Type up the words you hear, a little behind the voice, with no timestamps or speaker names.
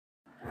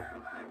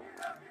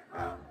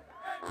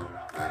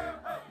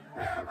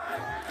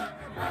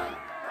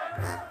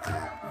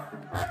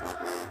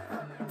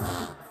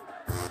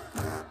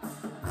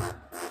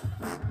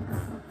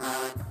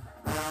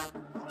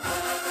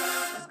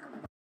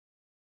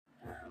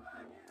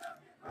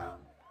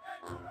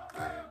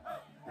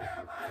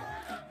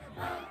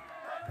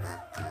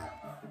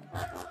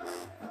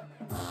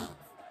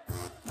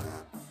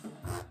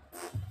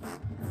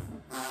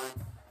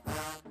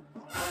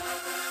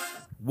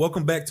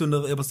Welcome back to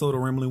another episode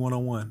of Rambling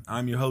 101.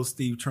 I'm your host,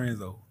 Steve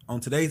Tranzo. On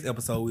today's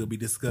episode, we'll be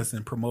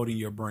discussing promoting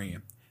your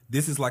brand.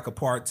 This is like a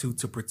part 2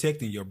 to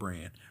protecting your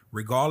brand.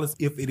 Regardless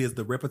if it is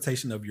the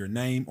reputation of your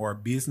name or a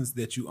business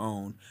that you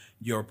own,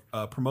 your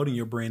promoting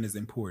your brand is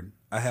important.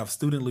 I have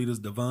student leaders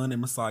Devon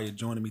and Messiah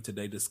joining me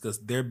today to discuss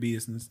their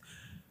business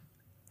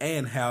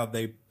and how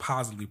they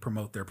positively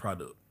promote their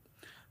product.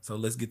 So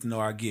let's get to know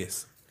our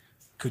guests.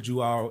 Could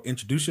you all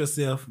introduce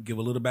yourself, give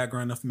a little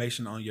background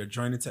information on your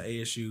journey to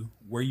ASU,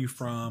 where you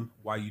from,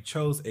 why you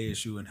chose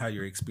ASU, and how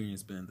your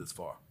experience been this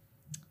far?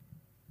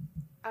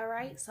 All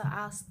right, so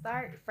I'll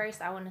start.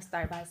 First, I want to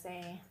start by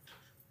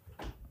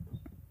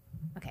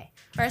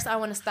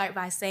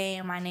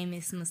saying my name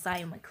is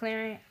Messiah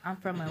McLaren. I'm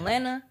from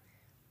Atlanta.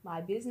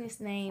 My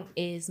business name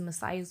is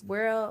Messiah's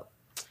World.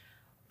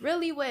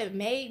 Really what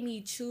made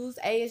me choose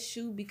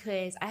ASU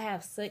because I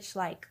have such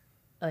like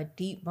a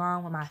deep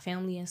bond with my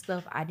family and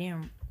stuff. I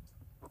didn't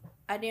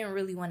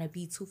really want to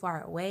be too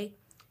far away.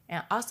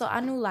 And also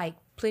I knew like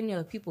plenty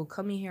of people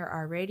coming here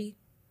already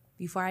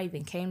before I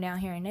even came down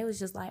here, and they was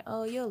just like,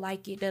 oh, you'll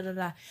like it, da da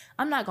da.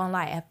 I'm not gonna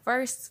lie, at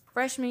first,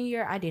 freshman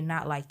year, I did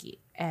not like it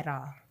at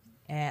all.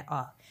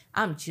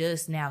 I'm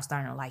just now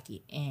starting to like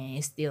it, and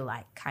it's still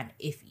like kind of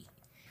iffy.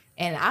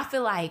 And I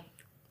feel like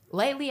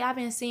lately I've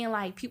been seeing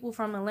like people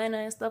from Atlanta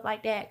and stuff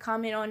like that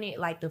comment on it,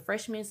 like the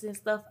freshmen and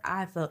stuff.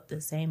 I felt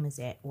the same as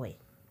that way,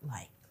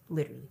 like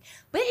literally.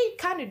 But it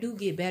kind of do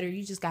get better.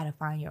 You just gotta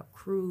find your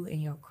crew and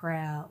your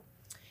crowd,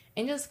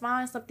 and just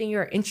find something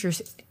you're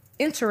interested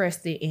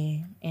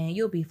in, and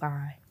you'll be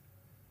fine.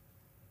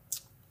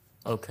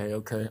 Okay.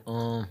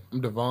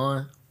 I'm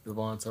Devon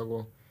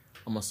Tuggle.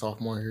 I'm a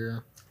sophomore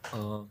here.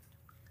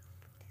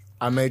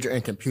 I major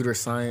in computer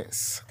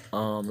science.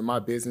 And my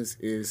business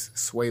is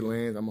Sway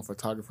Lens. I'm a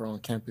photographer on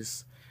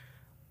campus.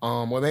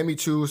 What made me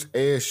choose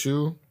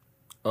ASU,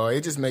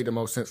 it just made the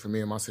most sense for me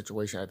in my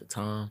situation at the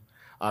time.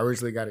 I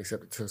originally got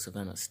accepted to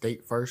Savannah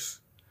State first.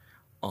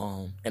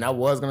 And I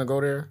was going to go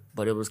there,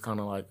 but it was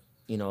kind of like,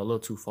 a little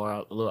too far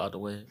out, a little out the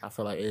way. I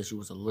felt like ASU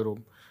was a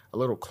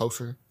little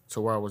closer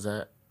to where I was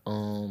at,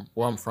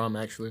 where I'm from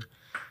actually.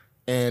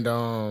 And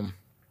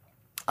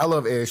I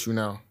love ASU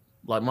now.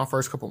 Like my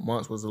first couple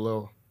months was a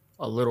little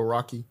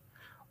rocky,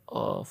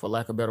 for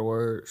lack of better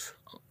words.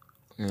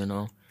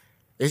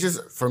 It's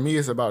just, for me,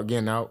 it's about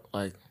getting out,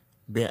 like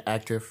being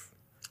active,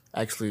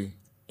 actually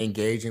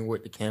engaging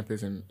with the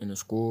campus and the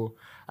school.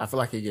 I feel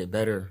like it get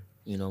better,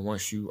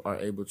 once you are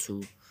able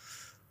to,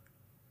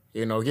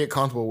 get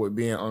comfortable with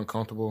being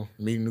uncomfortable,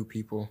 meeting new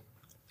people,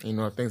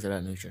 things of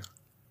that nature.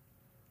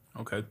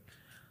 Okay.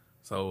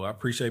 So I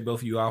appreciate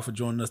both of you all for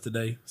joining us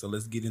today. So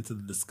let's get into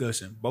the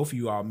discussion. Both of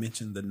you all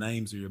mentioned the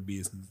names of your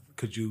business.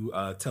 Could you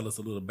tell us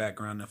a little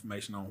background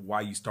information on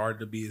why you started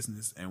the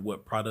business and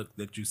what product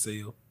that you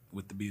sell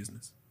with the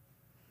business?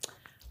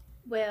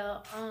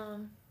 Well,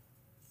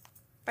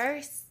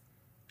 first,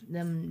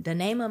 the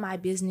name of my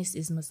business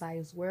is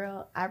Messiah's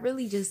World. I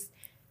really just,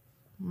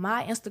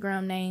 my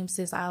Instagram name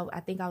since I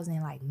think I was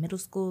in like middle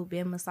school,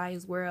 been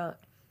Messiah's World.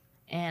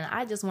 And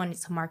I just wanted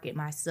to market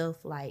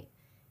myself like,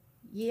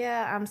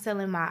 yeah, I'm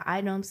selling my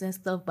items and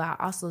stuff, but I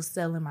also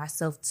selling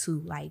myself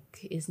too. Like,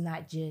 it's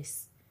not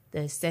just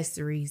the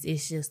accessories,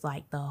 it's just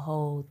like the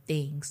whole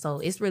thing. So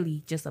it's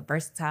really just a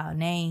versatile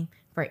name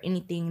for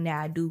anything that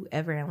I do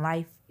ever in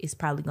life. It's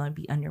probably going to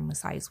be under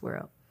Messiah's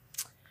World.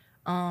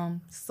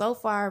 So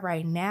far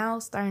right now,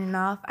 starting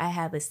off, I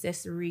have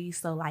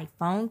accessories. So like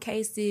phone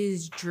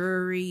cases,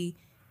 jewelry,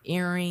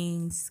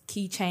 earrings,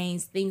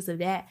 keychains, things of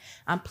that.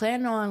 I'm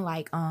planning on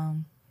like,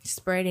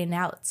 spreading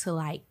out to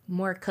like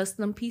more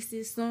custom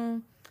pieces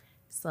soon.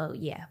 So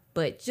yeah,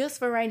 but just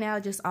for right now,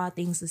 just all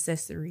things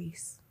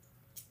accessories.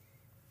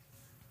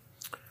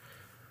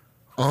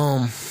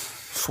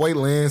 Sway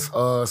Lens.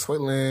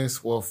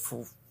 Well,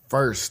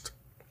 first,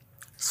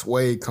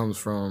 Sway comes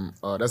from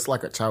that's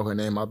like a childhood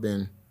name. I've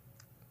been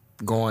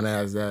going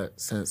as that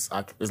since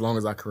as long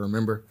as I can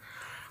remember.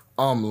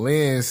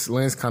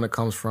 Lens kind of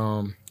comes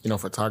from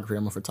photography.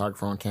 I'm a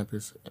photographer on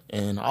campus,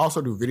 and I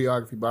also do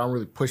videography, but I don't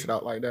really push it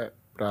out like that.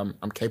 But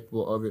I'm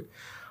capable of it.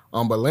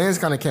 But Lens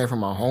kind of came from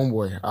my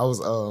homeboy. I was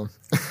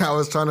I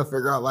was trying to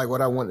figure out like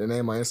what I wanted to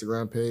name my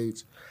Instagram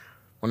page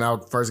when I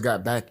first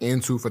got back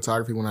into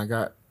photography when I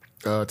got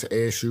to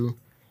ASU,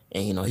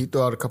 and he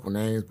threw out a couple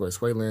names, but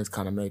Sway Lens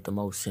kind of made the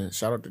most sense.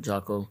 Shout out to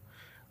Jocko.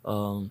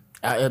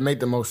 It made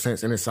the most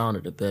sense and it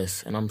sounded the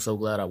best, and I'm so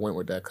glad I went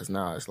with that because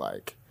now it's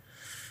like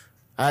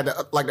I had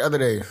like the other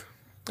day.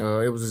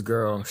 It was this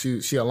girl.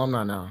 She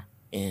alumni now,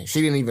 and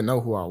she didn't even know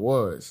who I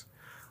was.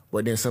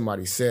 But then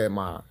somebody said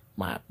my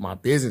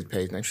business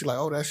page name. She's like,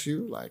 oh, that's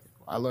you? Like,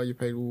 I love your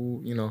page.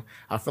 Ooh,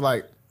 I feel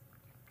like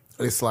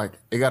it's like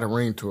it got a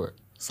ring to it.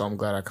 So I'm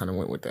glad I kind of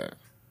went with that.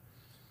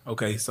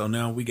 Okay, so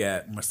now we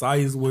got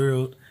Messiah's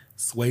World,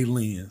 Sway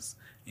Lens.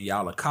 And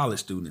y'all are college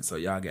students, so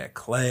y'all got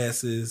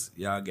classes,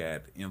 y'all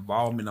got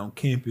involvement on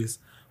campus.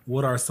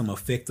 What are some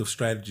effective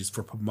strategies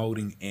for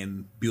promoting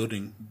and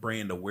building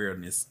brand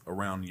awareness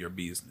around your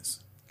business?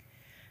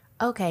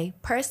 Okay,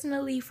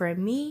 personally for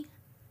me,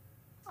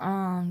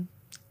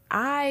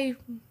 I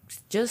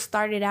just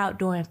started out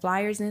doing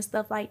flyers and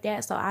stuff like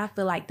that. So I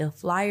feel like the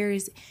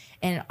flyers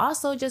and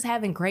also just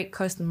having great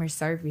customer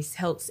service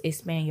helps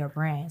expand your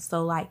brand.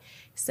 So like,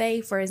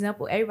 say, for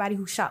example, everybody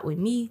who shop with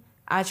me,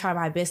 I try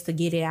my best to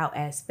get it out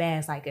as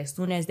fast. Like as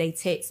soon as they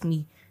text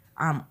me,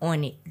 I'm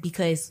on it.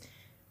 Because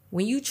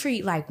when you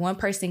treat like one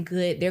person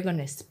good, they're going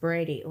to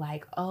spread it.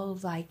 Like, oh,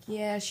 like,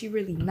 yeah, she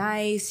really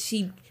nice.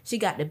 She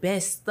got the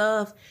best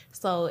stuff.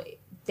 So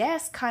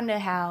that's kind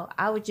of how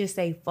I would just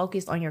say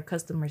focus on your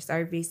customer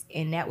service,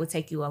 and that would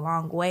take you a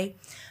long way.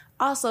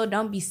 Also,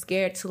 don't be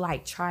scared to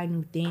like try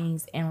new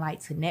things and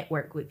like to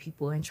network with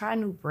people and try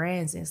new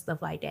brands and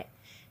stuff like that.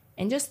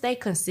 And just stay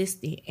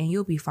consistent and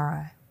you'll be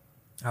fine.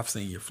 I've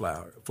seen your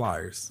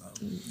flyers.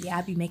 Yeah,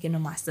 I be making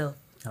them myself.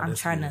 I'm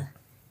trying good. to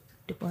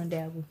dip and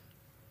dabble.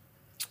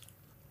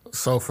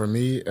 So for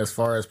me, as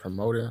far as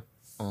promoting,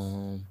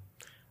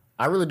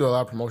 I really do a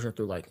lot of promotion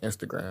through like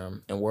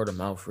Instagram and word of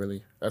mouth,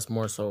 really. That's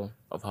more so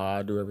of how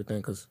I do everything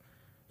because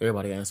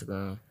everybody on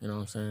Instagram, you know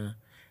what I'm saying?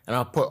 And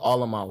I put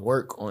all of my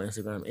work on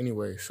Instagram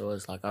anyway, so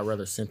it's like I'd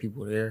rather send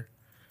people there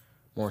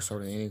more so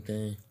than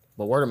anything.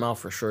 But word of mouth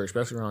for sure,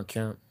 especially around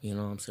camp, you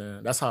know what I'm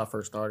saying? That's how I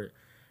first started.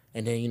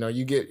 And then, you know,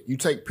 you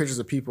take pictures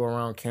of people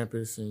around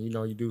campus and, you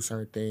know, you do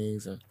certain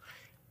things and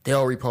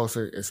they'll repost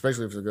it,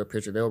 especially if it's a good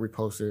picture, they'll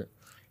repost it.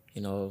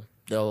 You know,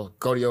 they'll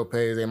go to your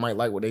page. They might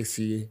like what they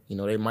see. You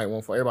know, they might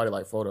want everybody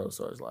like photos.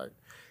 So it's like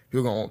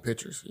people gonna want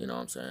pictures. You know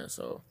what I'm saying?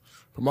 So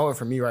promoting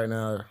for me right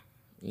now,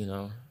 you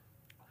know,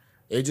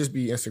 it just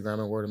be Instagram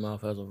and word of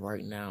mouth as of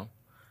right now.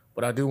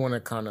 But I do want to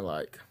kind of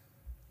like,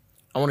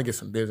 I want to get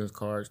some business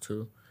cards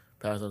too,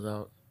 pass those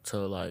out to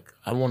like,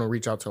 I want to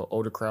reach out to an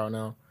older crowd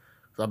now.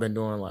 Cause I've been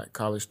doing like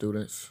college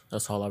students.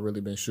 That's all I've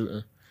really been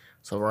shooting.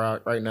 So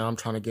right now I'm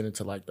trying to get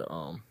into like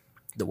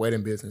the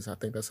wedding business. I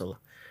think it's a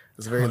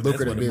very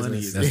lucrative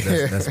business.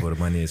 That's where the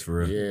money is for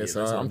real. Yeah,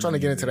 so I'm trying to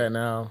get into that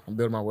now. I'm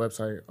building my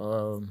website,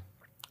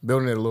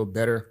 building it a little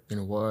better than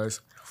it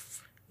was.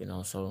 You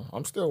know, so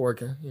I'm still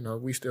working. You know,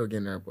 we still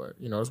getting there, but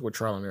you know, it's with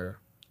trial and error.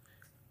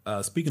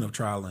 Speaking of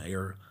trial and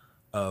error,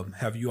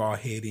 have you all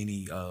had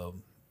any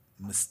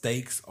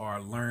mistakes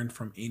or learned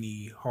from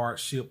any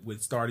hardship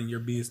with starting your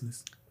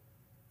business?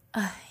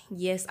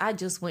 Yes, I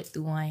just went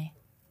through one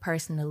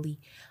personally.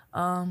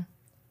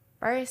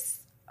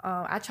 First,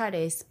 I try to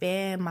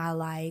expand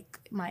my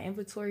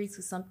inventory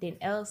to something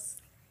else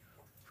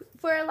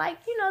for like,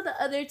 you know,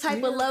 the other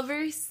type of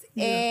lovers.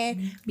 Yeah.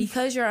 And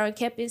because you're on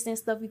campus and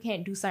stuff, you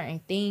can't do certain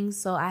things.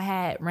 So I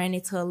had ran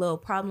into a little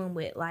problem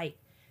with like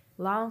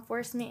law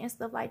enforcement and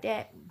stuff like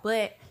that.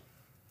 But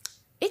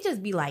it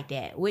just be like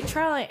that. With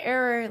trial and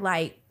error,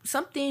 like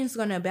something's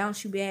going to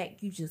bounce you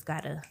back. You just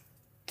got to,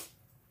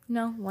 you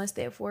know, 1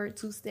 step forward,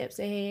 2 steps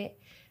ahead.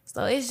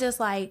 So it's just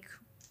like,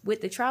 with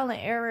the trial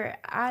and error,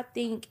 I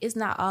think it's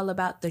not all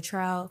about the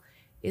trial.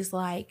 It's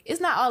like,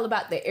 it's not all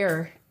about the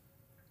error.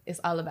 It's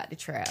all about the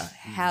trial.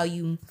 How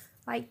you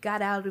like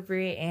got out of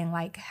it and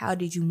like how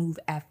did you move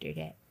after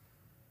that.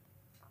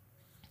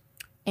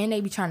 And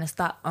they be trying to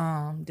stop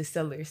the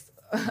sellers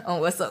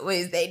on What's Up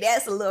Wednesday.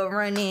 That's a little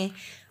run-in.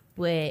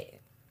 But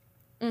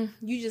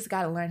you just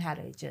got to learn how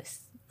to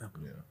adjust.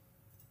 Yeah.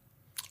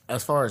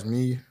 As far as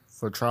me,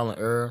 for trial and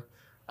error,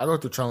 I go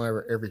through trial and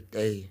error every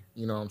day.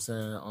 You know what I'm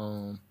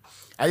saying?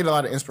 I get a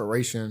lot of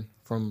inspiration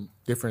from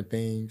different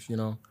things, you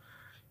know.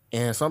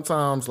 And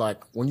sometimes,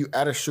 like, when you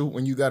at a shoot,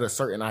 when you got a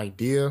certain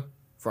idea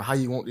for how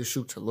you want this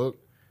shoot to look,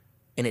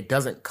 and it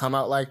doesn't come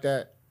out like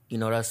that, you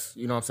know, that's,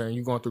 you know what I'm saying?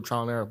 You're going through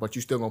trial and error, but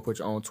you still going to put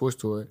your own twist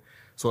to it.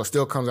 So it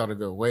still comes out a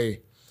good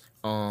way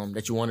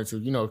that you wanted to,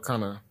 you know,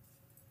 kind of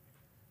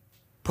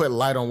put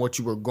light on what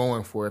you were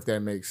going for, if that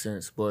makes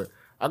sense. But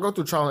I go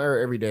through trial and error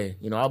every day.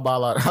 You know, I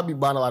be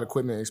buying a lot of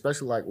equipment,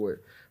 especially like with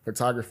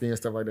photography and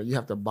stuff like that. You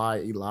have to buy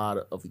a lot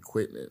of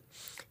equipment.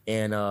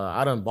 And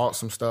I done bought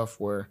some stuff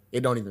where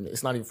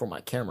it's not even for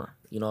my camera,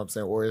 you know what I'm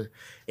saying? Or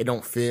it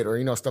don't fit or,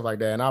 you know, stuff like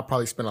that. And I'll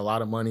probably spend a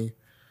lot of money,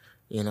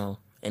 you know,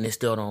 and it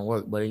still don't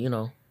work. But, you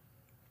know,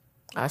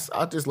 I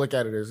just look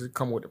at it as it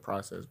come with the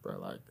process, bro.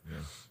 Like,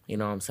 you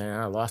know what I'm saying?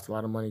 I lost a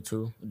lot of money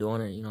too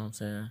doing it, you know what I'm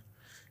saying?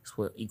 It's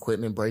with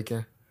equipment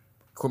breaking.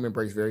 Equipment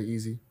breaks very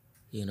easy.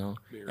 You know,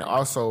 and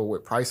also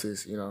with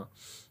prices, you know,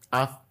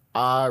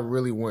 I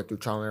really went through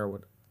trial and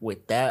error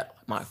with that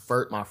my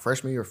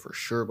freshman year for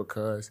sure,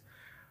 because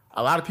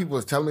a lot of people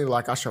was telling me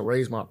like I should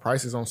raise my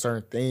prices on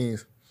certain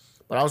things,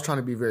 but I was trying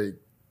to be very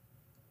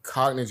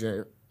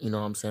cognizant, you know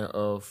what I'm saying,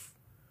 of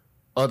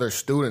other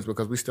students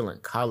because we still in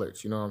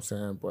college, you know what I'm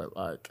saying. But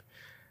like,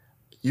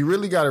 you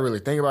really got to really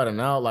think about it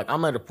now. Like,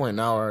 I'm at a point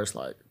now where it's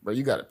like, bro,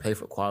 you got to pay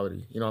for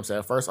quality. You know what I'm saying?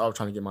 At first, I was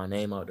trying to get my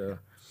name out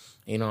there.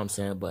 You know what I'm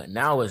saying? But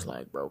now it's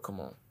like, bro, come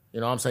on. You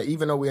know what I'm saying?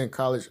 Even though we're in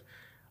college,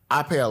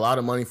 I pay a lot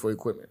of money for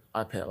equipment.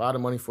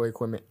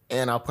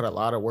 And I put a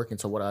lot of work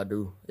into what I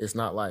do. It's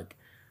not like,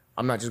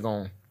 I'm not just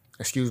going,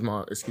 excuse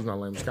my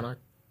language,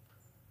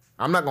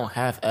 I'm not going to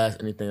half-ass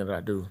anything that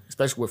I do,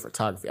 especially with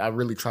photography. I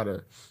really try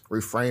to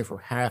refrain from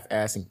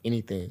half-assing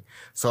anything.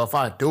 So if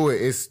I do it,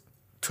 it's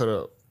to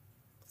the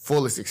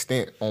fullest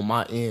extent on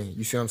my end.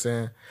 You see what I'm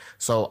saying?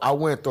 So I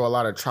went through a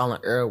lot of trial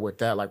and error with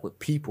that, like with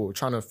people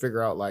trying to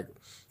figure out like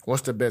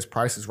what's the best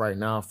prices right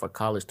now for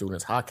college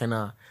students. How can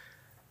I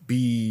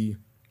be,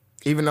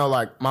 even though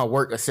like my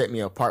work has set me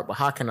apart, but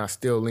how can I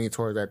still lean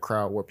towards that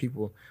crowd where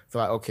people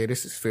feel like, okay,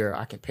 this is fair,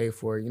 I can pay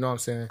for it. You know what I'm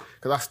saying?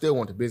 Because I still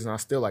want the business. I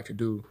still like to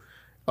do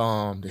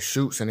the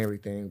shoots and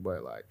everything,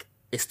 but like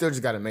it still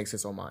just got to make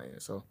sense on my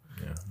end. So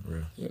Yeah,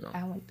 real. you know,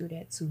 I went through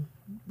that too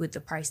with the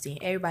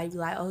pricing. Everybody be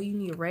like, oh, you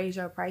need to raise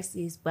your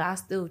prices. But I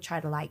still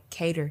try to like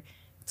cater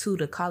to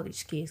the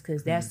college kids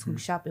because that's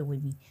who's shopping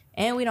with me.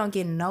 And we don't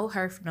get no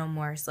hurt no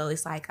more. So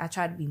it's like I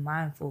try to be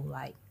mindful.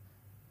 Like,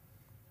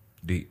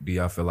 Do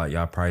y'all feel like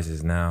y'all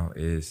prices now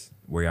is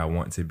where y'all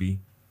want to be?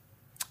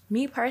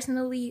 me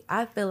personally,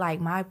 I feel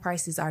like my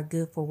prices are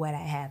good for what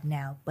I have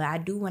now. But I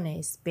do want to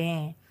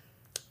expand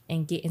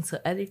and get into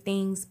other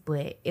things,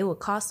 but it would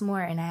cost more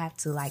and I have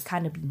to like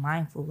kind of be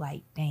mindful,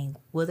 like, dang,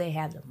 will they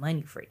have the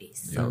money for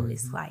this? So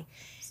it's like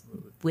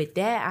with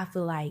that, I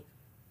feel like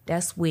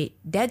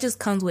that just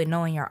comes with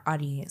knowing your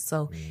audience.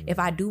 So if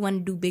I do want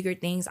to do bigger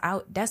things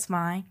out, that's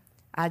fine.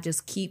 I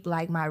just keep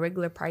like my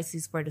regular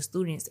prices for the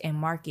students and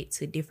market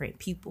to different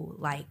people,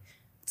 like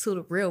to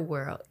the real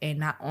world and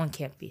not on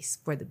campus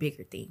for the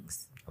bigger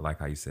things. I like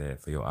how you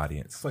said for your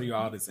audience. For your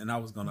audience. And I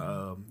was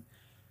gonna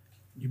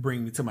you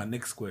bring me to my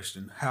next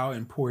question. How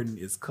important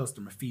is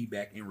customer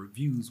feedback and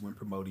reviews when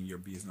promoting your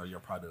business or your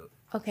product?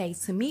 Okay,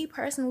 to me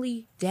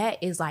personally, that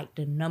is like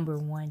the number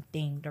one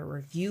thing, the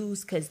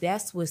reviews, because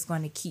that's what's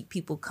going to keep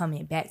people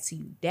coming back to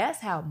you.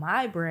 That's how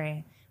my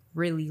brand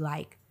really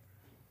like,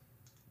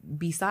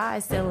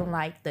 besides selling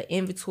like the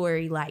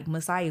inventory, like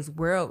Messiah's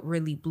World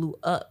really blew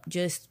up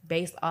just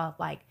based off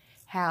like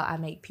how I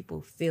make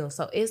people feel.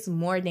 So it's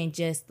more than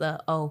just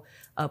a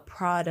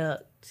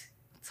product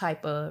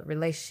type of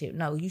relationship.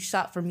 No, you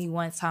shop for me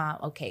one time.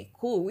 Okay,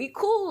 cool. We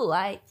cool.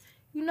 Like,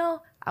 you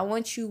know, I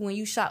want you, when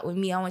you shop with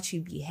me, I want you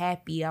to be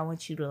happy. I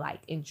want you to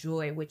like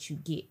enjoy what you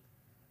get.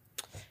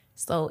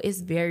 So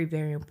it's very,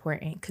 very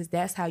important because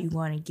that's how you're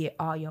going to get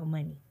all your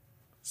money.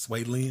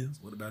 Sway Lens,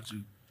 what about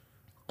you?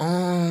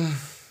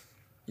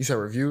 you said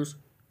reviews?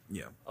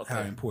 Yeah. Okay.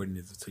 How important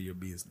is it to your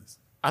business?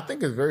 I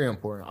think it's very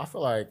important. I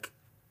feel like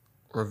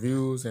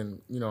reviews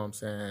and, you know what I'm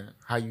saying,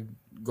 how you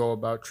go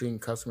about treating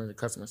customers and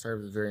customer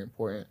service is very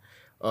important.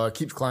 It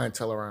keeps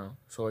clientele around,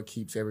 so it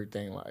keeps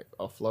everything like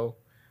afloat.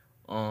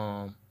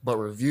 But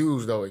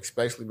reviews though,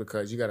 especially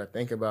because you got to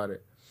think about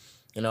it.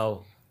 You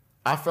know,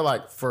 I feel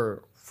like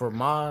for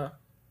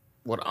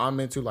what I'm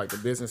into, like the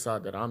business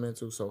side that I'm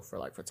into, so for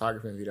like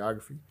photography and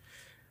videography,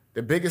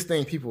 the biggest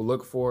thing people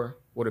look for,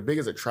 or the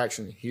biggest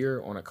attraction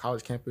here on a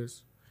college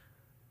campus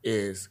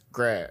is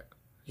grad.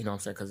 You know what I'm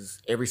saying?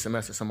 Because every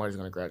semester somebody's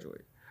going to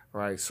graduate,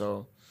 right?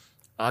 So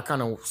I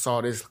kind of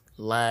saw this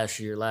last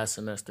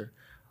semester.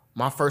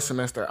 My first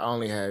semester, I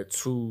only had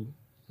 2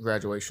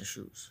 graduation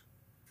shoots.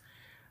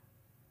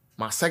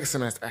 My second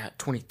semester, I had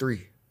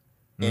 23.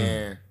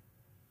 And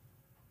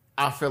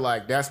I feel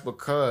like that's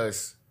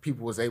because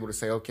people was able to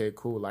say, okay,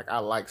 cool, like I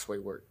like Sway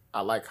work.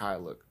 I like how I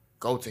look.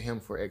 Go to him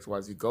for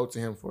XYZ. Go to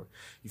him for,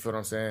 you feel what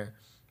I'm saying?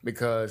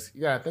 Because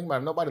you gotta think about it,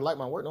 if nobody like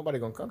my work, nobody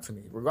gonna come to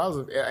me.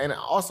 Regardless of, and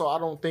also I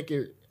don't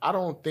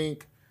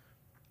think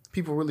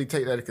people really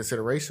take that into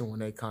consideration when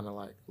they kind of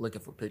like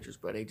looking for pictures,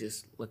 but they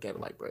just look at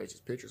it like, bro, it's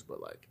just pictures. But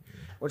like,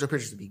 I want your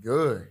pictures to be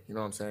good. You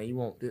know what I'm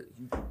saying?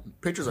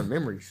 Pictures are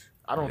memories.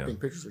 I don't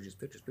think pictures are just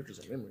pictures. Pictures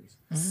are memories.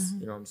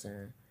 You know what I'm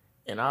saying?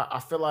 And I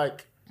feel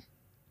like,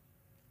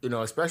 you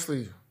know,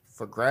 especially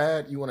for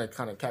grad, you want to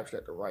kind of capture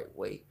that the right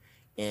way.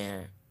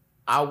 And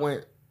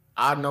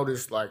I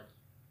noticed like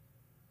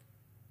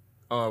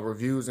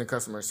reviews and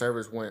customer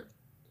service went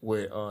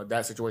with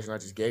that situation I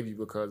just gave you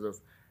because of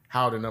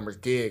how the numbers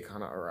did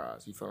kind of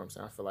arise. You feel what I'm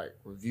saying? I feel like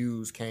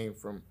reviews came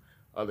from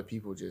other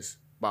people just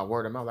by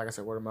word of mouth. Like I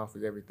said, word of mouth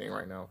is everything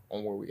right now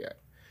on where we at.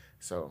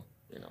 So,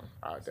 you know,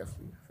 I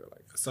definitely feel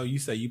like. So you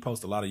say you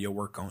post a lot of your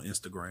work on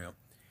Instagram.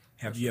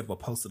 Have you ever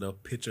posted a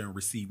picture and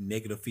received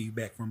negative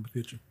feedback from the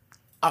picture?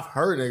 I've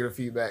heard negative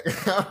feedback,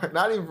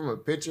 not even from a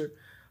picture.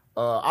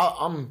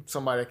 I'm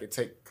somebody that can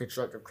take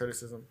constructive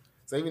criticism.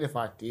 So even if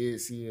I did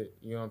see it,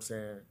 you know what I'm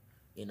saying,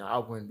 you know, I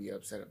wouldn't be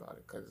upset about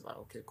it because it's like,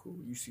 okay, cool.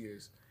 You see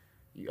this.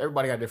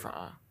 Everybody got a different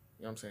eye.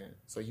 You know what I'm saying?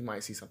 So you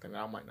might see something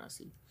that I might not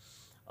see.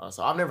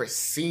 So I've never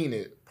seen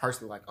it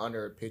personally, like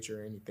under a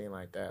picture or anything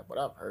like that. But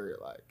I've heard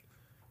like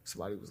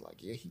somebody was like,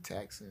 yeah, he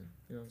taxing.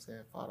 You know what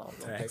I'm saying?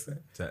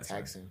 $5.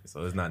 Taxing.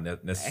 So it's not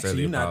necessarily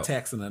Actually, you're not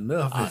taxing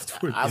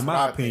enough, in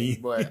my opinion.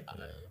 But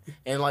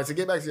and like to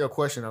get back to your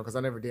question though, because I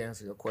never did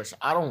answer your question.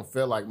 I don't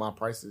feel like my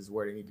prices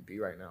where they need to be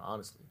right now.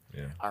 Honestly,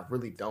 I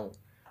really don't.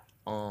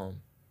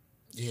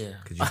 Yeah,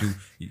 because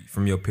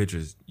from your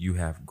pictures, you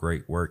have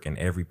great work, and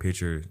every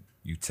picture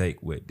you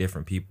take with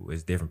different people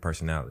is different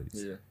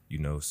personalities. Yeah, you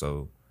know,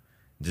 so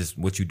just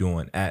what you're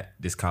doing at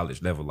this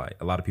college level, like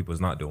a lot of people is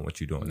not doing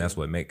what you're doing. That's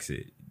what makes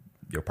it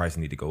your prices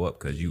need to go up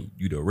because you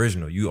the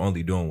original. You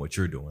only doing what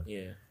you're doing.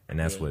 Yeah, and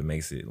that's what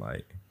makes it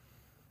like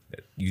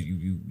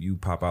you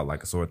pop out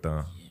like a sore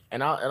thumb.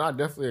 And I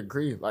definitely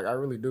agree. Like, I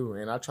really do.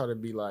 And I try to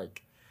be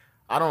like,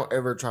 I don't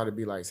ever try to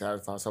be like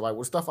satisfied. So like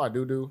with stuff I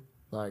do,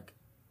 like,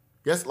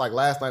 guess like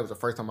last night was the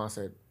first time I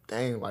said,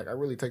 dang, like I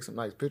really take some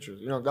nice pictures.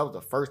 You know, that was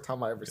the first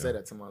time I ever said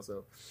that to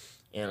myself.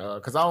 And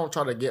because I don't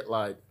try to get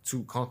like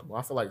too comfortable.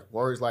 I feel like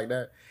words like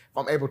that, if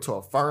I'm able to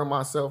affirm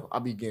myself, I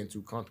be getting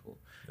too comfortable.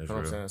 You know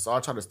what I'm saying? So I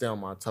try to stay on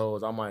my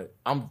toes. I'm my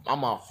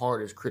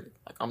hardest critic.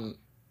 Like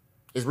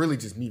it's really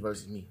just me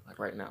versus me. Like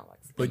right now. Like,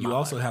 but you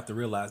also have to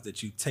realize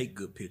that you take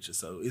good pictures,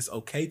 so it's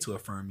okay to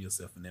affirm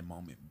yourself in that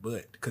moment,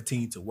 but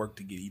continue to work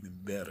to get even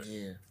better.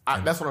 Yeah,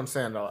 that's what I'm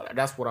saying though.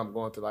 That's what I'm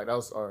going through. Like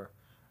those are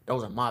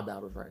my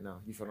battles right now.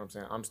 You feel what I'm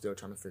saying? I'm still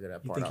trying to figure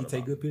that part out. You think you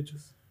take good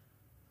pictures?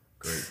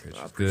 Great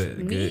pictures.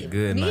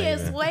 Good. Me night,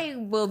 as man. well.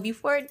 Well,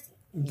 before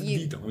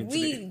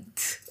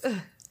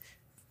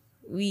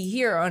we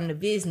here on the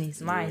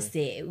business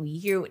mindset. We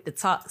here with the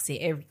talks and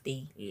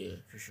everything. Yeah,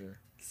 for sure.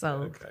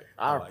 So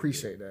I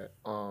appreciate that.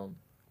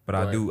 But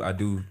I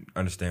do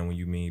understand what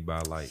you mean by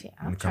like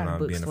when it comes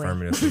out being Sway.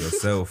 affirmative to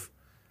yourself.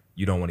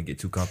 You don't want to get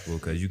too comfortable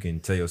because you can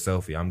tell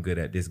yourself, yeah, I'm good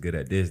at this,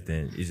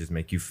 then it just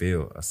make you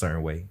feel a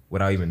certain way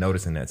without even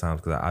noticing that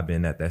times, because I've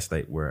been at that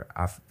state where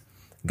I've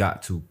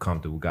got too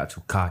comfortable, got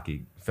too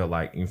cocky, felt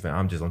like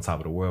I'm just on top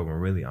of the world when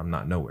really I'm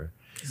not nowhere.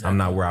 Exactly. I'm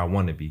not where I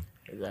want to be.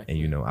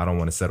 Exactly. And I don't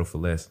want to settle for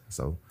less.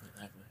 So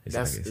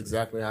that's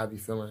exactly how I be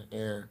feeling.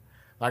 And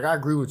like I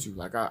agree with you.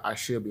 Like I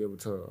should be able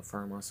to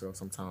affirm myself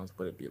sometimes,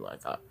 but it'd be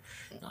like I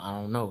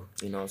don't know.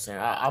 You know what I'm saying?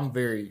 I'm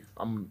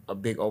a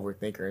big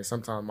overthinker, and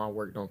sometimes my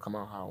work don't come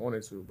out how I want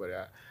it to, but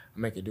I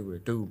make it do what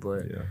it do.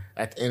 But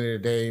at the end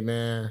of the day,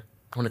 man,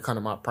 when it comes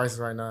to my prices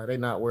right now, they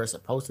not where it's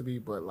supposed to be,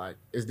 but like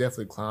it's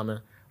definitely climbing.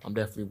 I'm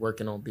definitely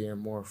working on being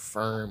more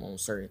firm on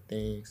certain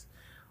things.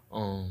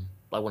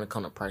 Like when it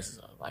comes to prices,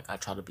 like I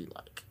try to be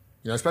like,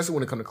 especially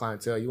when it comes to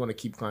clientele, you want to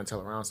keep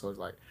clientele around. So it's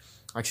like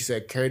you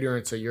said,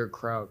 catering to your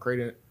crowd,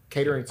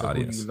 catering to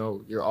audience. Who you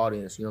know, your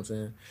audience. You know what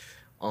I'm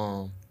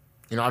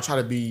saying? I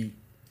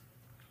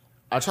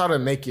try to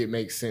make it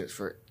make sense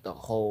for the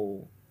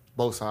whole,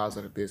 both sides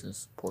of the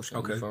business portion.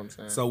 Okay. You know what I'm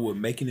saying? So with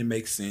making it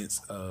make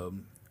sense,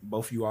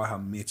 both of you all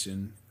have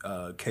mentioned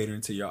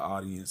catering to your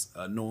audience,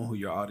 knowing who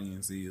your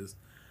audience is.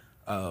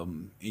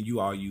 And you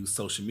all use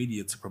social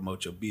media to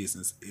promote your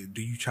business.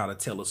 Do you try to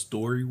tell a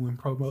story when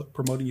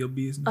promoting your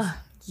business?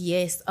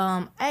 Yes.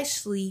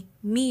 Actually,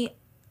 me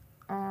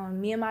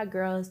and my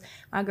girl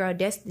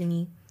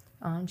Destiny,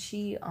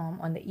 she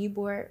on the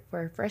e-board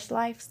for Fresh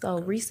Life. So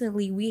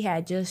recently we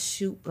had just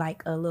shoot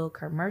like a little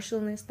commercial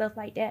and stuff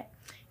like that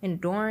in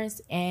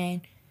dorms, and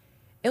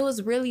it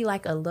was really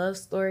like a love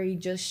story,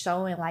 just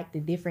showing like the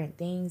different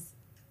things.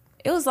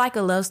 It was like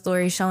a love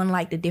story showing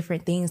like the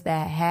different things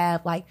that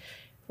have like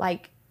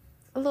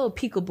a little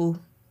peekaboo.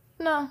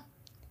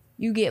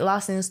 You get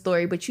lost in the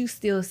story, but you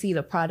still see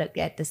the product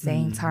at the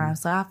same time.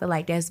 So I feel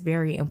like that's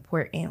very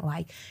important.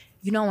 Like,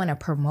 you don't want to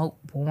promote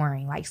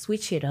boring. Like,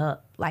 switch it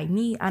up. Like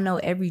me, I know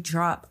every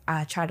drop,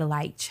 I try to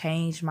like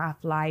change my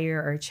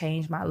flyer or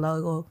change my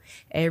logo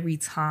every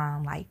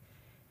time. Like,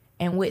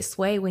 and with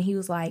Sway, when he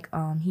was like,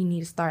 he need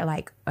to start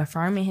like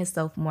affirming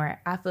himself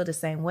more, I feel the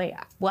same way.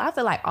 Well, I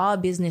feel like all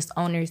business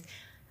owners,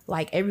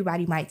 like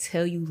everybody might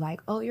tell you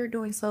like, oh, you're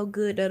doing so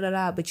good,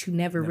 but you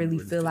never really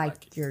feel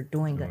like you're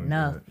doing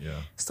enough.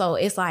 Yeah. So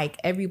it's like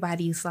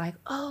everybody's like,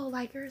 oh,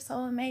 like you're so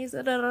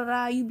amazing,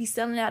 you be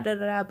selling out,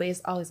 but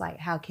it's always like,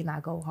 how can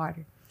I go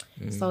harder?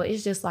 So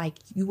it's just like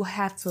you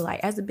have to, like,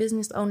 as a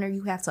business owner,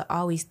 you have to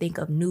always think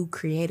of new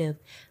creative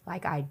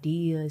like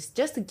ideas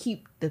just to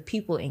keep the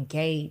people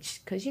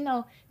engaged, because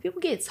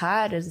people get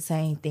tired of the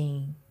same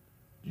thing.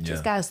 You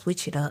just gotta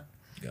switch it up.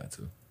 You got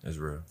to. That's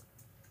real.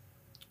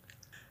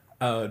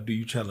 Do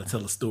you try to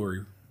tell a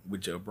story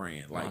with your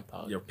brand, like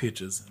your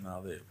pictures and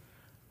all that?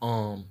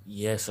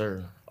 Yes,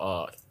 sir.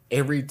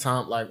 Every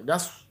time, like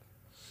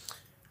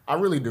I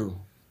really do.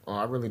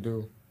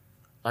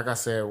 Like I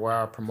said, where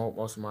I promote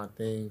most of my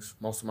things,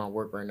 most of my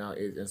work right now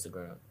is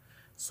Instagram.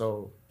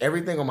 So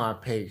everything on my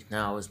page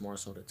now is more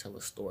so to tell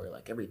a story.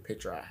 Like every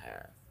picture I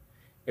have,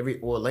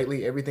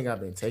 lately everything I've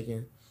been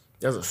taking,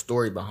 there's a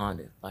story behind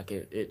it. Like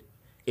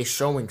it's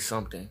showing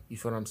something. You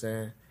feel what I'm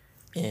saying?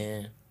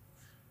 And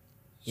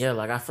yeah,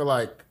 like I feel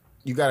like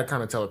you got to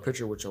kind of tell a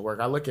picture with your work.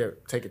 I look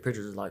at taking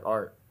pictures as like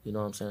art. You know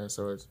what I'm saying?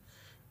 So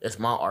it's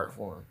my art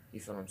form. You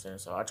feel what I'm saying?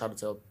 So I try to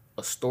tell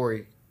a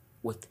story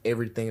with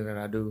everything that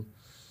I do,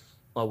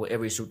 or with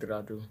every shoot that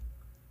I do.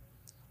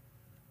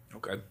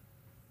 Okay.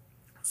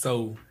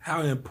 So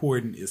how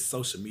important is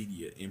social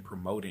media in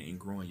promoting and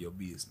growing your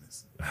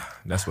business?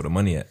 That's where the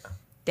money at.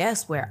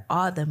 That's where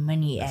all the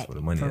money That's at, where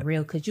the money for at.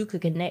 real. Because you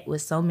could connect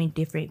with so many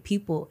different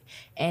people.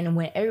 And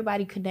when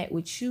everybody connect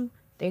with you,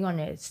 they're going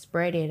to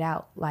spread it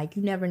out. Like,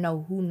 you never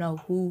know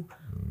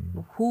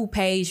who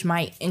page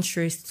might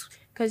interest.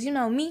 Because,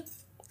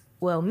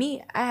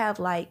 me, I have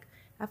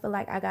I feel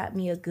like I got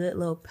me a good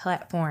little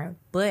platform.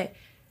 But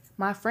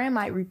my friend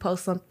might repost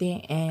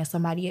something and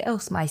somebody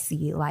else might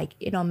see it. Like,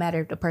 it don't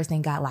matter if the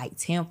person got like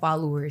 10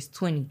 followers,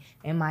 20.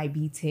 It might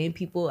be 10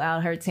 people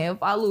out here, 10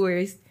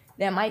 followers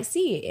that might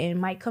see it and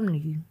might come to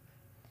you.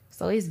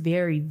 So it's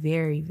very,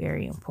 very,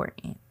 very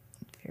important.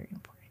 Very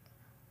important.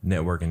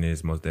 Networking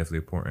is most definitely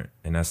important,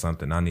 and that's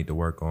something I need to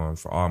work on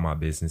for all my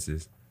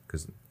businesses.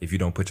 Because if you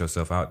don't put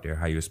yourself out there,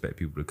 how you expect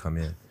people to come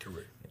in?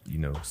 Correct. You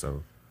know,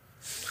 so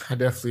I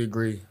definitely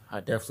agree.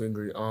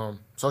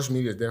 Social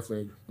media is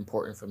definitely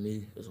important for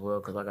me as well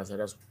because, like I said,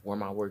 that's where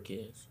my work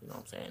is. You know what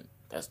I'm saying?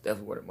 That's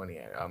definitely where the money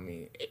at. I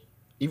mean,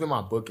 even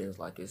my bookings,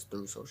 like, it's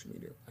through social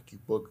media. Like, you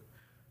book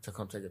to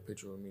come take a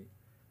picture with me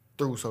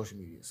through social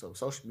media. So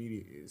social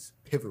media is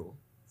pivotal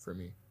for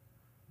me.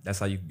 that's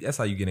how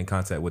you get in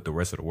contact with the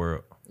rest of the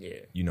world. Yeah.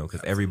 You know,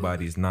 because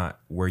everybody's not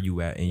where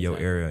you at in your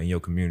area, in your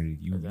community.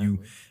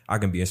 I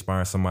can be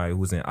inspiring somebody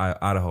who's in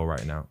Idaho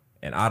right now,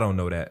 and I don't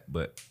know that,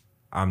 but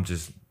I'm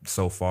just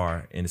so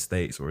far in the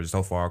States or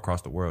so far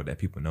across the world that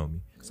people know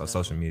me. So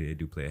social media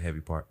do play a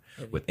heavy part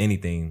with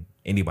anything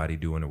anybody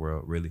do in the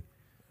world, really.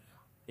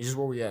 It's just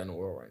where we at in the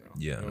world right now.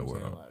 Yeah, you know in the what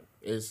I'm world.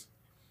 saying? Like,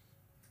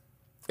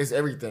 it's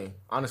everything,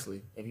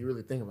 honestly, if you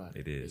really think about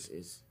it. It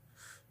is.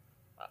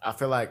 I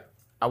feel like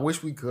I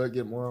wish we could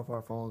get more off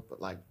our phones,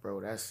 but, like,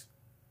 bro, that's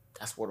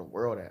where the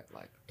world at.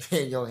 Like,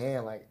 in your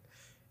hand, like,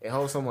 it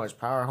holds so much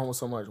power, holds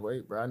so much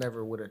weight, bro. I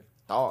never would have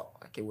thought,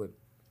 like,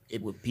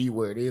 it would be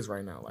where it is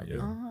right now. Like,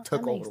 it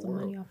took I make over the some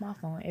world. money off my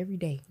phone every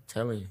day. I'm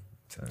telling you.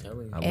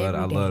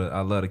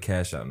 I love the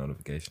cash out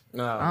notification.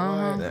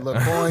 Nah, little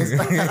coins.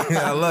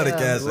 I love the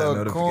cash out Little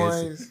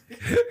notification.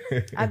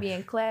 coins. I be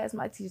in class,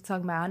 my teacher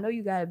talking about, I know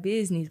you got a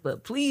business,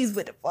 but please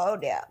put the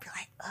phone down. Be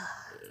like, ugh.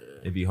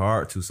 It'd be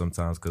hard to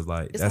sometimes because,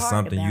 like, It's that's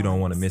hard to something you don't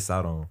want to balance. miss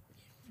out on.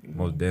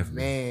 Most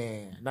definitely.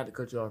 Man, not to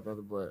cut you off,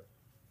 brother, but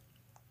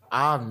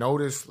I've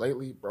noticed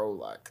lately, bro,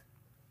 like,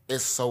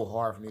 it's so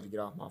hard for me to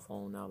get off my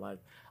phone now. Like,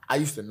 I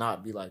used to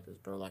not be like this,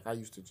 bro. Like, I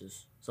used to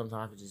just,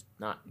 sometimes I could just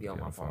not be on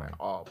my phone at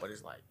all. But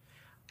it's like,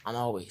 I'm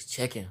always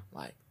checking.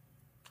 Like,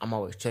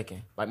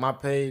 my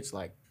page,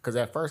 like, because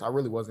at first I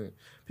really wasn't,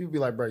 people be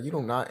like, bro, you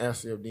do not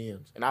answer your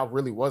DMs. And I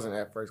really wasn't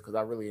at first because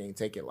I really ain't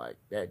take it, like,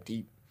 that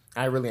deep.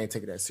 I really ain't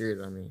take it that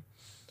serious, I mean.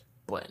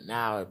 But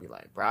now it'd be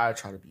like, bro, I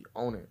try to be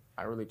on it.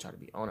 I really try to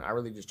be on it. I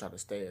really just try to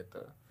stay at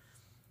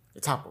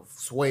the top of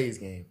Sway's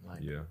game.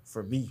 Like,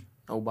 for me,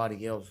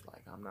 nobody else.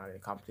 Like, I'm not in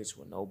competition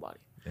with nobody.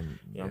 And,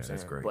 you know what I'm saying?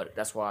 That's great. But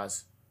that's why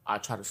I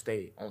try to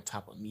stay on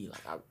top of me.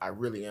 Like, I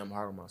really am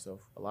hard on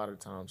myself a lot of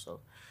the time. So,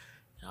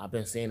 you know, I've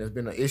been saying it's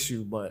been an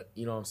issue, but,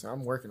 you know what I'm saying?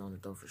 I'm working on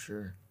it, though, for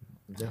sure.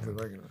 I'm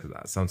definitely working on it.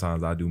 Because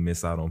sometimes I do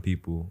miss out on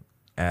people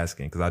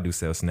asking, because I do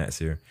sell snacks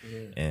here.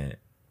 And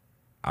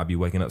I'll be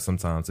waking up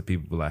sometimes to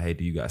people be like, hey,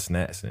 do you got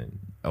snacks? And,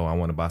 oh, I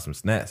want to buy some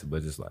snacks.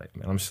 But just like,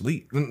 man, I'm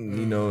asleep. You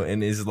know,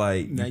 and it's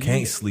like, Now you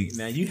can't sleep.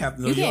 Now you have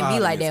to know You can't your be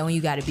like audience. that when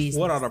you got a business.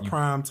 What are the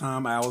prime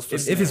time hours for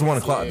If snacks? it's 1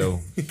 o'clock,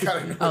 though. You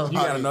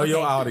gotta know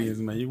your audience,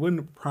 man. You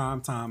wouldn't prime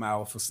time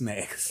hour for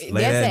snacks. Late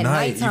That's at at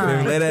night. You feel me?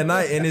 nighttime. Late at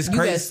night, and it's You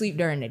gotta crazy. sleep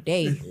during the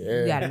day.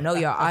 You gotta know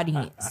your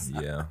audience.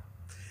 Yeah.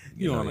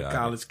 You on know, a yeah.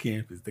 college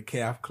campus, the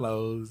calf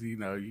closed, you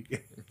know, you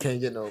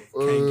Can't get no can't get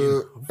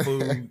no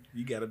food.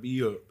 You gotta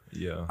be up.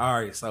 Yeah. All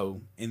right,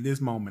 so in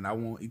this moment, I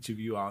want each of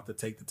you all to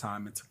take the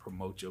time and to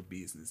promote your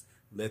business.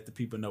 Let the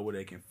people know where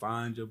they can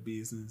find your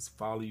business,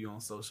 follow you on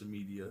social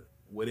media,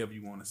 whatever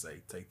you want to say.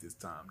 Take this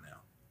time now.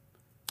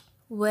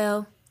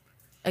 Well,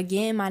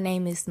 again, my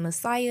name is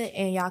Messiah,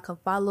 and y'all can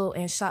follow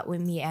and shop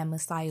with me at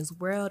Messiah's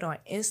World on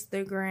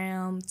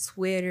Instagram,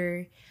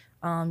 Twitter.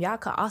 Y'all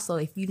can also,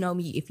 if you know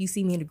me, if you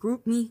see me in the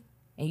group me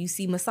and you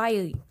see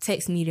Messiah,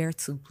 text me there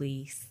too,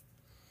 please.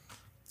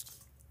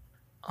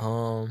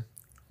 I'm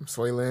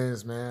Sway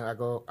Lens, man. I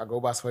go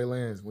by Sway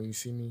Lens when you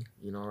see me,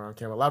 you know, around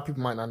camp. A lot of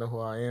people might not know who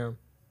I am,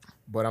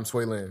 but I'm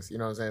Sway Lens, you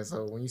know what I'm saying?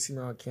 So when you see me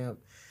on camp,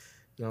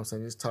 you know what I'm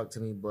saying, just talk to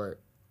me. But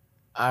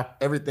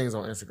everything's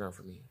on Instagram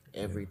for me.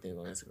 Everything's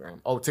on Instagram.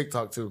 Oh,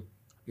 TikTok too.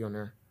 Be on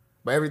there.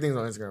 But everything's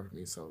on Instagram for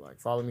me. So, like,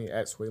 follow me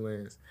at Sway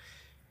Lens.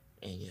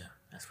 And yeah,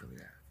 that's really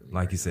that.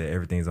 Like you said,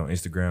 everything's on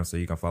Instagram, so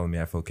you can follow me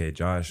at 4K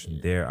Josh.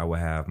 There, I will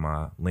have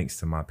my links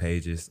to my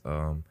pages.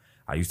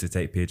 I used to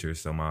take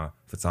pictures, so my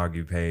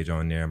photography page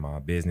on there, my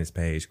business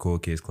page, Cool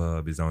Kids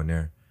Club is on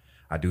there.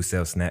 I do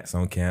sell snacks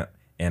on camp,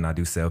 and I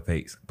do sell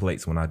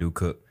plates when I do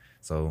cook.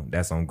 So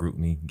that's on Group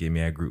Me. Get me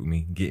at Group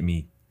Me. Get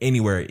me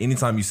anywhere.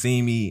 Anytime you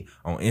see me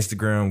on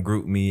Instagram,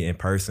 Group Me in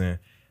person,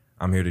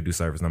 I'm here to do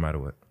service no matter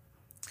what.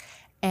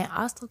 And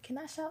also, can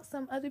I shout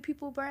some other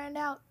people brand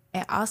out?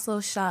 And also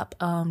shop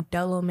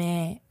Dolo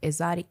Man,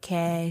 Exotic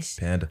Cash,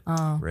 Panda,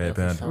 Red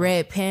Panda.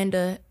 Red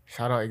Panda.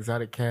 Shout out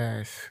Exotic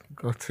Cash.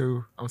 Go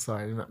to, I'm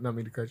sorry, not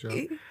me to cut you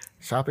off.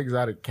 Shop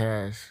Exotic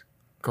Cash.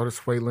 Go to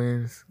Sway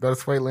Lens. Go to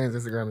Sway Lens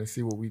Instagram and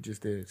see what we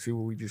just did. See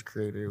what we just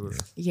created. It was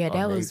Yeah,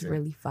 that was amazing.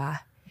 really fire.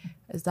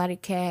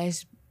 Exotic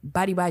Cash,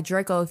 Body by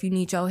Draco. If you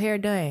need your hair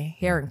done,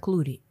 hair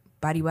included.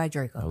 Body by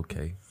Draco.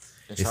 Okay.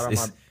 And shout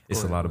out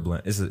It's a lot of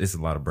it's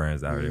a lot of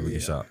brands out there we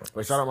can shop.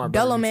 But shout out my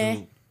brother Dolo YouTube.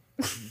 Man.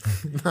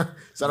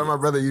 Shout out my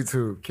brother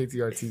YouTube,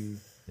 KTRT.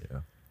 Yeah.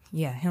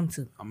 Yeah, him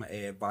too. I'm gonna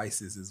add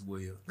Vices as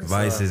well.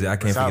 Vices, I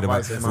can't Shout forget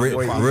out about Vices, my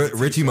boy.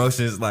 Rich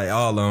Emotions, like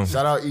all of them.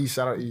 Shout out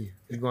E.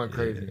 He's going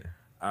crazy.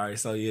 All right,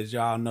 so as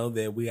y'all know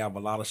that we have a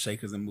lot of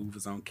shakers and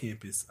movers on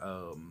campus.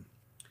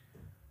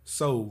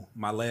 So,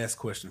 my last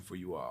question for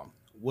you all.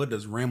 What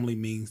does Ramley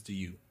means to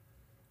you?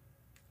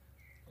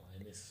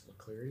 Miss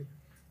McCleary.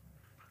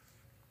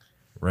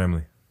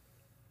 Ramley,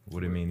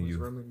 what it mean to you?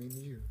 What does Ramley mean to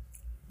you?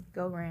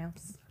 Go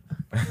Rams.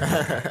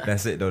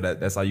 That's it though.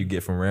 That's all you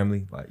get from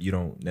Ramley. Like you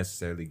don't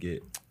necessarily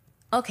get.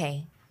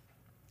 Okay.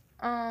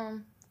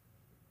 I'm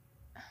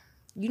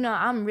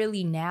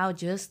really now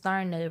just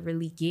starting to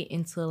really get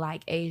into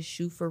like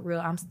ASU for real.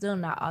 I'm still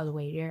not all the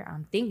way there.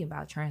 I'm thinking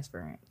about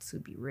transferring, to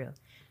be real.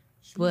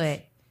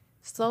 But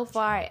so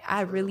far,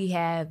 I really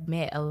have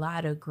met a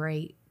lot of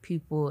great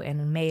people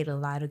and made a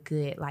lot of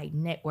good like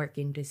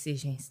networking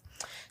decisions.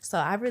 So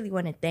I really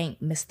want to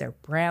thank Mr.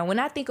 Brown. When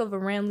I think of a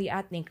Ramley,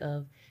 I think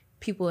of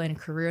people in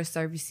career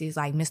services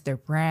like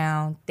Mr.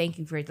 Brown. Thank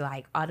you for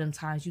like all them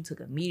times you took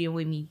a meeting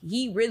with me.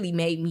 He really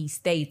made me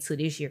stay to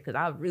this year because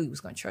I really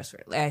was going to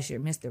transfer last year.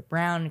 Mr.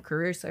 Brown in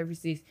career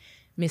services,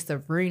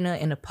 Mr. Brina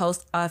in the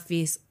post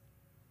office.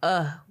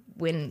 When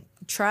we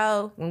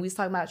was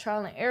talking about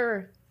trial and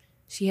error,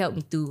 she helped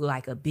me through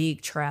like a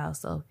big trial.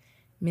 So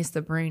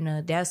Mr.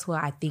 Brina, that's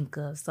what I think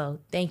of. So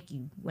thank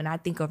you. When I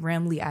think of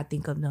Ramley, I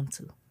think of them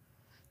too.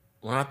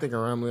 When I think of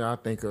Ramley, I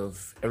think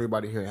of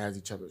everybody here has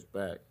each other's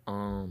back.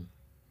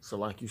 So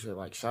like you said,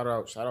 like shout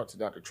out to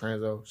Dr.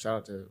 Tranzo, shout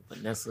out to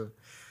Vanessa,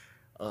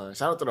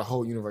 shout out to the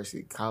whole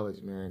University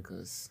College, man,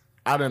 because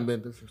I done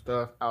been through some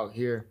stuff out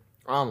here.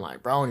 I'm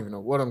like, bro, I don't even know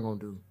what I'm gonna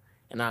do.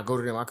 And I go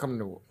to them, I come to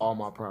them with all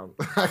my problems.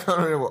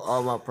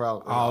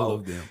 All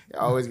of them. I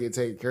always get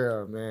taken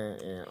care of, man.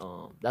 And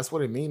that's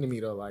what it mean to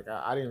me though. Like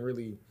I didn't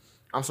really,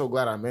 I'm so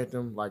glad I met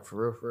them, like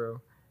for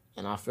real.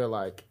 And I feel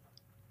like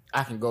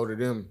I can go to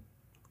them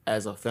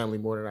as a family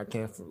more than I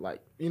can for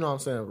like, you know what I'm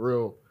saying,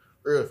 real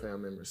family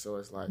members. So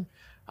it's like,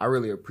 I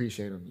really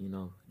appreciate them, you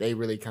know. They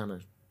really kind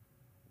of,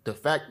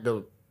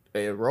 the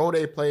role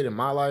they played in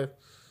my life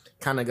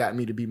kind of got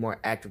me to be more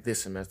active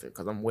this semester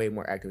because I'm way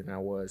more active than I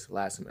was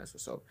last semester.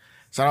 So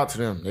shout out to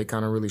them. They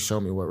kind of really showed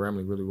me what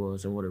Ramley really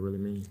was and what it really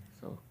means.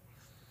 So,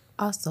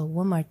 also,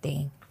 one more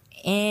thing.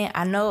 And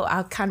I know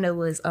I kind of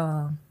was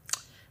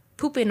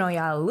pooping on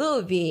y'all a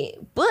little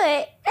bit,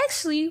 but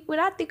actually, when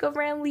I think of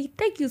Ramley,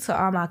 thank you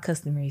to all my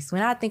customers.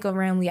 When I think of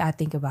Ramley, I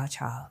think about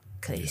y'all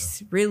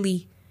because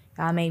really,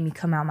 y'all made me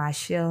come out my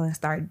shell and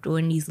start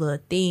doing these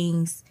little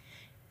things.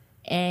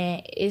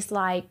 And it's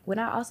like, when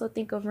I also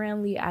think of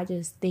Ramley, I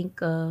just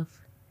think of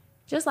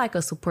just like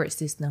a support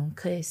system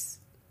because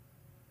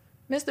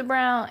Mr.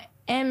 Brown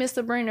and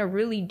Mr. Briner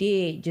really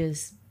did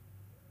just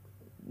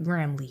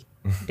Ramley.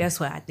 That's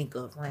what I think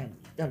of Ramley.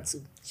 Them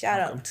two. Shout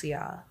out to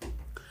y'all.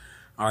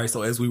 All right,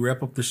 so as we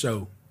wrap up the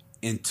show,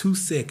 in 2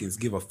 seconds,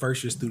 give a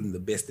first-year student the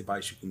best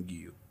advice you can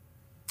give.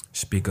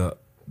 Speak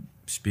up,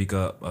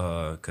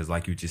 because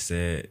like you just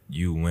said,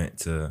 you went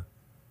to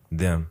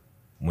them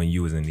when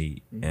you was in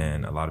need,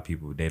 and a lot of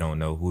people, they don't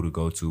know who to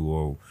go to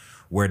or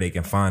where they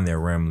can find their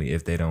Ramley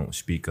if they don't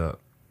speak up.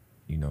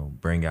 You know,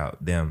 bring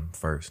out them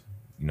first.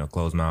 You know,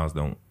 closed mouths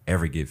don't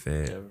ever get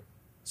fed. Ever.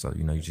 So,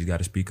 you know, you just got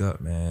to speak up,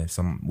 man.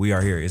 We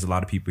are here. There's a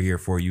lot of people here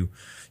for you.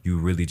 You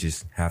really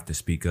just have to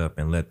speak up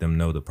and let them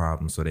know the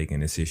problem so they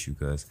can assist you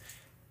because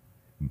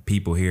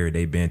people here,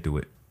 they've been through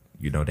it.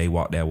 You know, they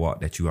walk that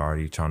walk that you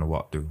already trying to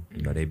walk through.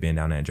 You know, they've been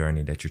down that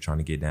journey that you're trying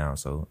to get down.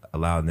 So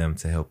allow them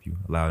to help you.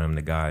 Allow them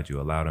to guide you.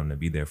 Allow them to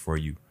be there for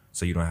you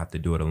so you don't have to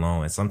do it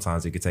alone. And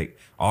sometimes it could take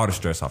all the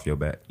stress off your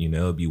back. You know,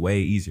 it'll be way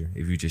easier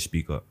if you just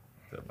speak up.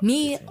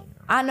 Me,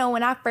 I know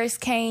when I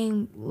first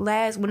came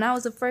when I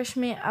was a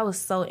freshman, I was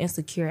so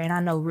insecure. And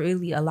I know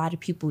really a lot of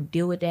people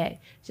deal with that.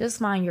 Just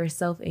find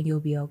yourself and you'll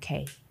be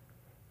okay.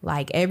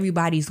 Like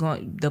everybody's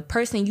the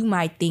person you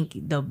might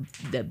think the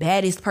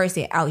baddest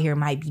person out here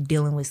might be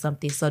dealing with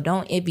something. So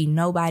don't envy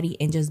nobody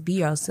and just be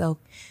yourself.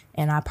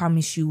 And I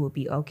promise you will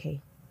be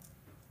okay.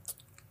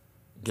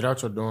 Get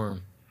out your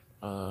dorm.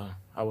 I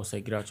would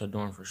say get out your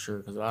dorm for sure.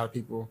 Because a lot of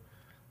people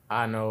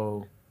I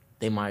know,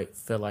 they might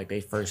feel like their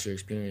first year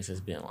experience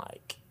has been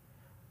like,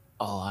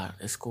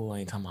 this school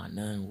ain't talking about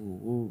nothing, woo,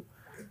 woo.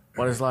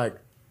 But it's like,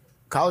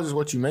 college is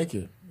what you make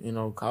it. You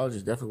know, college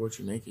is definitely what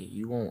you make it.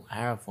 You won't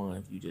have fun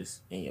if you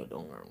just in your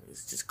dorm room.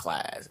 It's just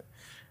class.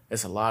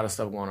 There's a lot of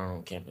stuff going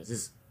on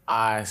campus.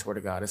 I swear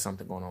to God, there's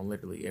something going on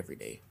literally every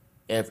day.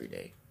 Every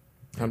day.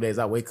 Some days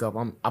I wake up,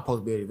 I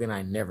supposed to be at an event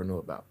I never knew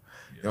about.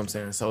 You know what I'm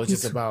saying? So it's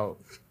just about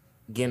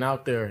getting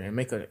out there and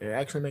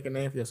actually make a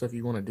name for yourself if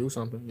you want to do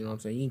something. You know what I'm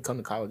saying? You can come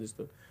to college just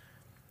to...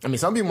 I mean,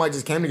 some people might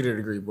just came to get a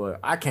degree, but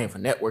I came for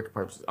networking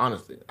purposes.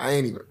 Honestly, I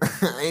ain't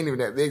even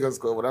that big of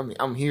school, but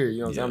I'm here.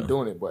 You know what I'm saying? I'm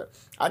doing it, but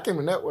I came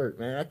to network,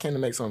 man. I came to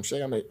make something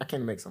shake. I came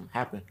to make something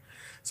happen.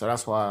 So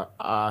that's why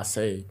I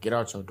say get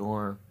out your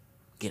dorm,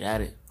 get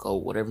at it, go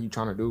whatever you're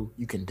trying to do.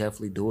 You can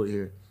definitely do it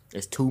here.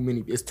 It's too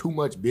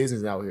much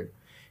business out here.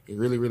 It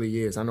really,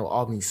 really is. I know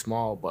Albany's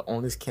small, but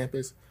on this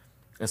campus,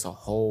 it's a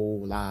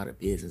whole lot of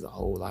business, a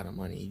whole lot of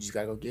money. You just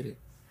gotta go get it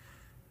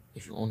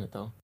if you want it,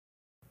 though.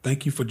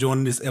 Thank you for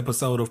joining this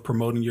episode of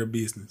Promoting Your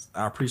Business.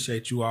 I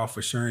appreciate you all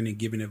for sharing and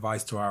giving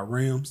advice to our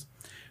Rams.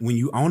 When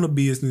you own a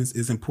business,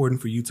 it's important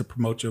for you to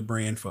promote your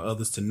brand for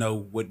others to know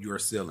what you're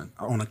selling.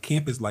 On a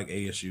campus like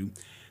ASU,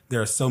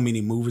 There are so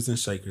many movers and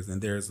shakers,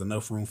 and there is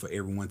enough room for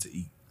everyone to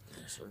eat.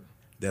 Yes, sir.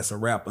 That's a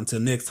wrap.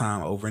 Until next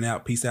time, over and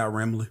out. Peace out,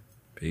 Ramley.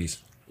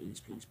 Peace.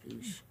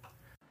 Peace.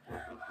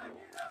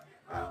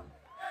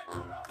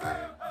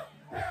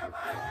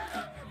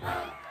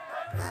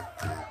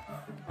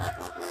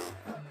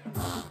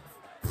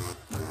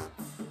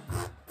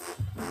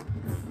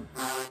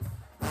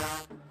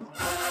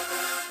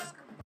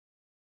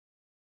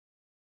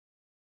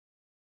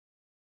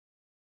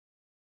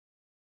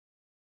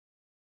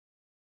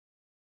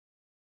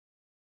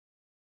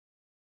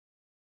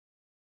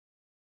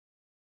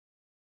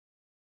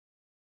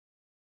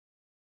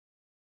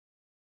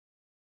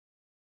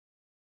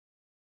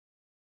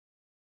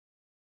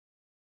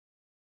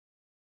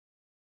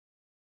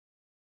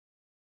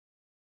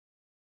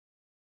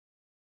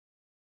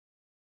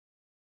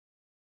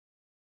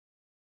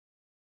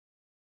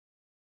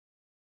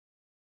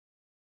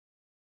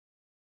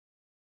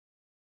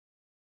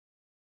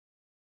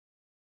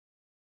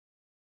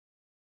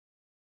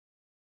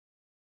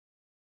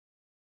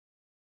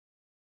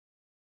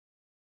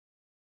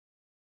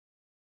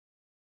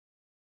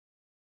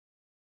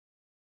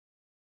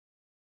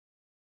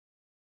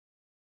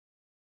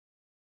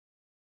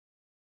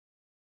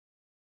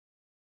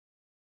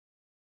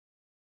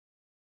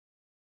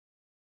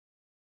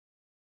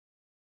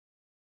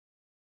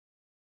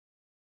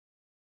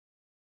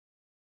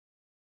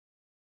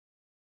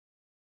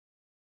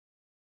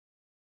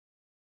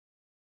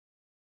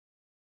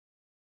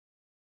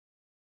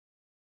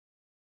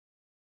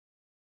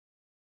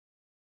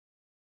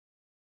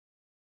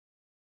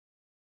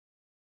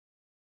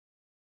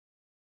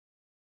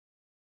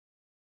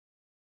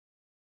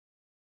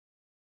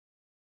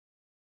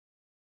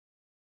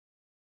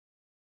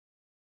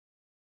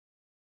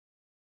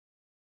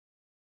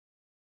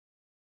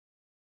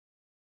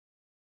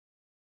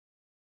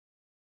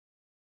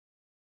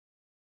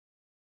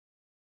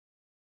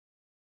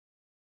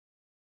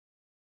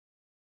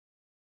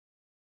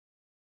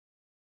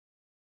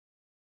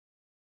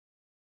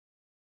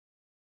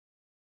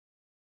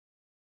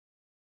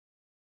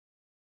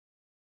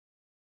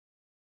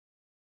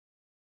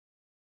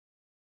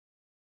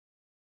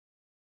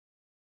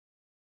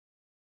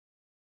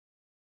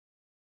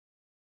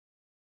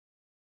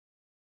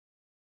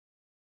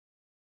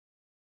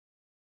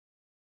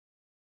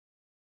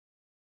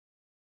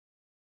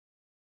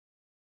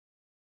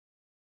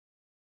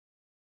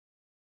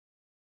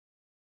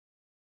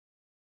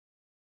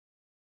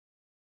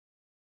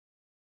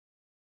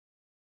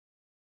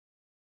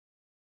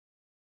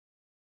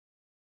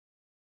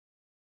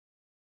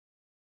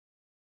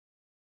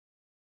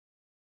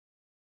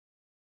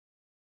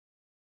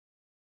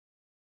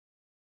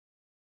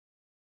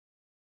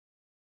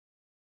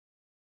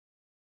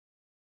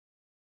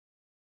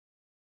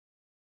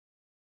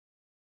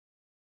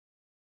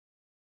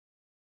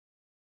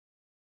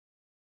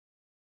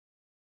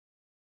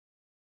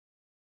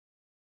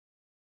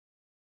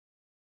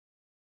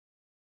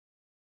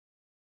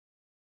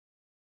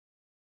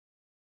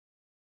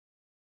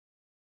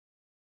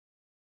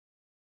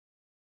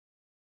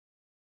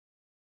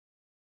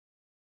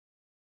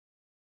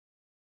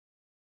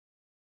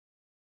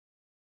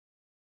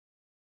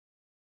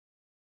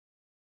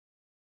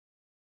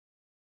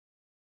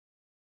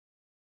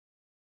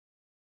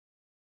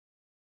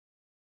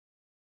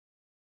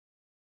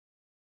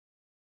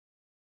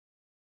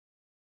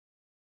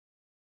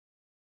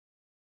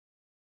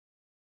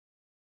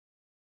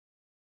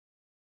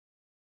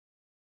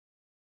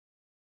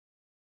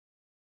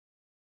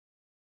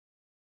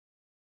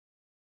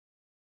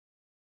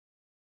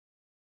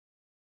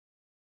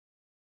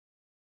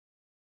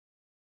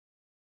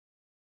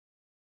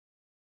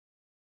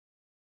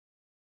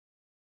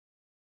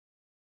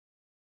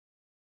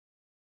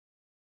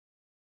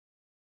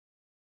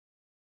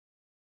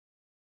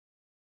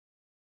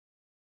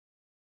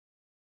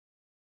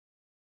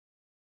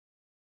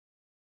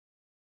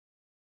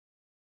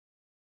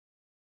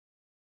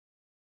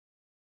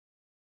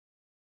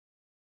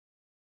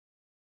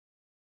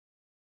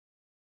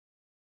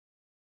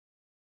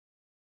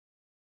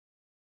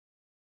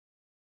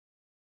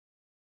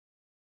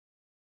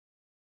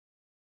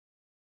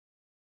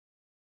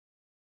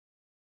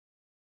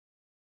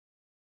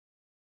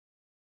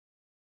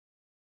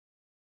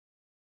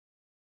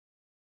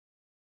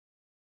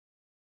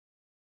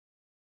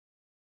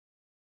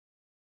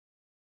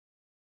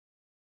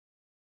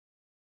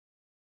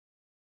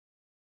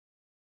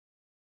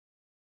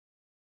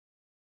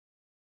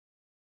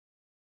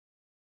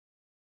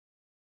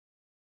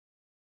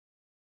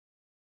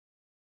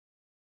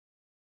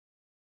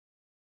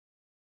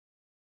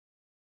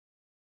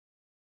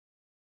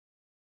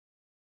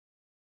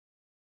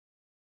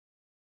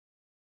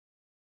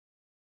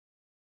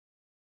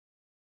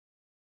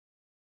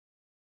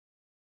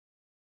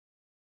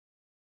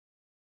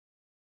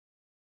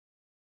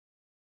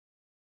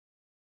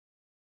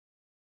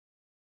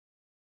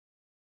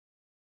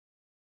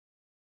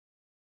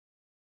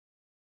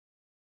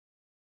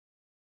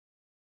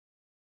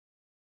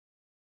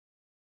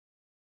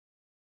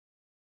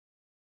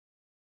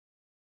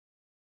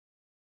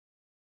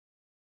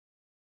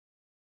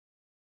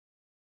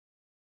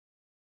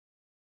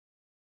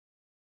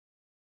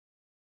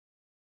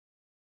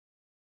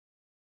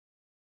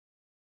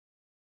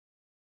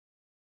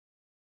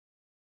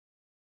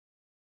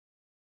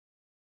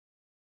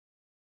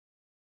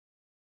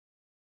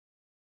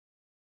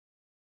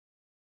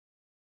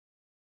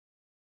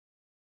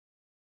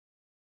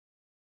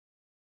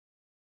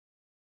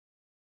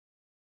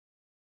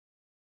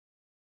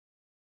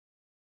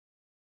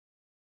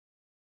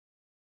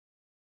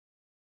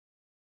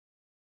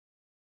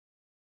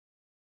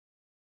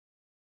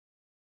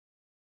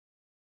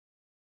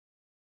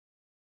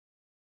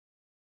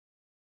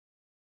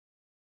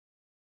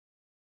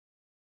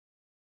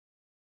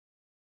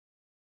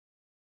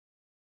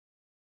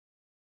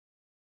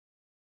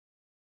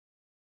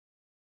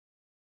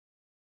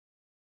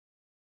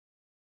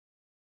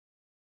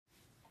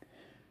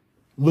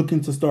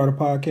 Looking to start a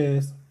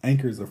podcast?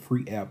 Anchor is a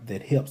free app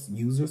that helps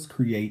users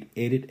create,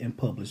 edit, and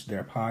publish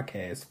their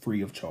podcasts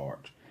free of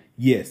charge.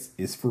 Yes,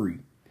 it's free.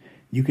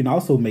 You can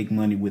also make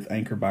money with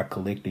Anchor by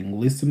collecting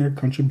listener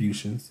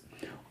contributions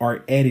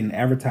or adding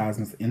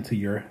advertisements into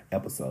your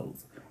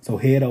episodes. So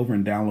head over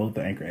and download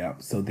the Anchor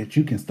app so that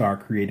you can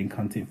start creating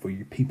content for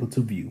your people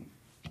to view.